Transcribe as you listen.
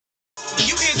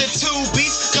You hear the two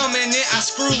beats coming in, I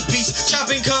screw beats.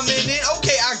 Chopping coming in,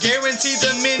 okay, I guarantee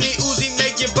the mini Uzi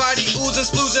make your body oozing,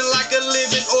 sploozing like a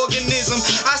living organism.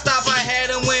 I stop, I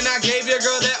had him when I gave your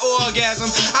girl that orgasm.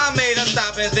 I made them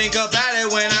stop and think about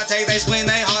it when I take they spleen,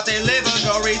 they heart, they liver,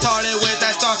 go retarded with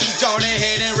that star. Go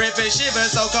ahead and rip it, shiver,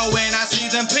 so cold when I see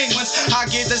them penguins. I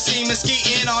get the semen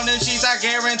skeeting on them sheets, I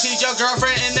guarantee your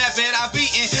girlfriend in that bed I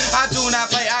beatin'. I do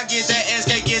not play, I get that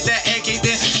SK, get that AK,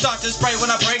 then start to spray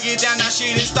when I break it down. Now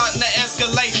shit is starting to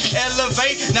escalate,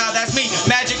 elevate. Now that's me,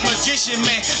 magic magician,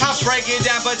 man. I break it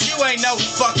down, but you ain't no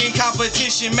fucking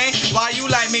competition, man. Why you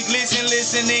like me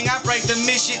listening? I break the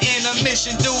mission in a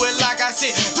mission, do it like I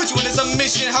said. Put you in a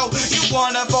submission, ho. You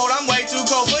wanna fold? I'm way too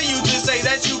cold for you to say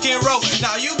that you can roll.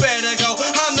 Now you better go.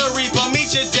 I'm the reaper,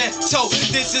 meet your death toe.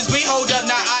 This is me, hold up.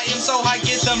 Now I am so high,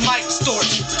 get the mic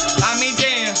torch. I mean,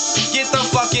 damn, get the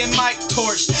fucking mic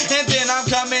torch. And then I'm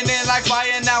coming in like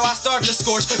fire. Now I start to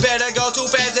scorch. Better go too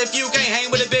fast if you can't hang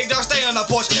with a big dog. Stay on the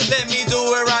porch. Let me do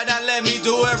it right now. Let me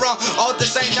do it wrong. All at the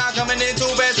same time, coming in too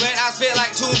fast when I spit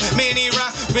like too many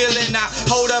rhymes. Really now,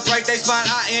 hold up, break they spine.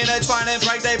 I intertwine and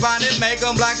break they bind and make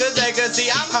them blind, cause they could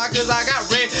see I'm hot, cause I got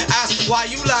red eyes. Why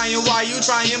you lying? Why you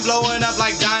trying? Blowing up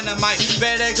like dynamite.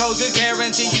 Better go, good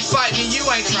guarantee you fight me. You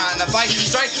ain't trying to fight.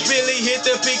 Strike, really hit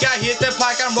the peak. I hit the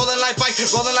pike. I'm rolling like bike,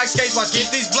 rolling like skates. Watch,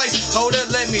 get these blades. Hold up,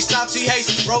 let me stop. See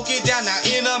haste. Broke it down now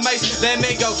in a maze. Let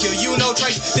me go, kill you, no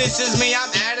trace. This is me.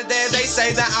 I'm out of there. They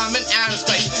say that I'm in outer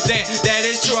space. Damn, that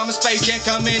is true. I'm a space jam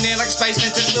coming in like a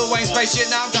spaceman. Took Lil Wayne's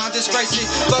spaceship. Now I'm trying to disgrace it.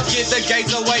 But get the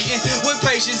gates are waiting. With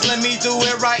patience, let me do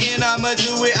it right, and I'ma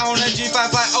do it on a G5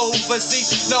 fly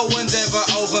overseas. No one's ever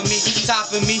over me,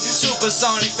 topping me.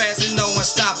 Supersonic fast and no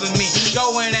one's stopping me.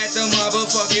 Going at the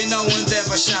motherfucking, no one's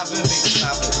ever shopping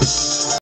me.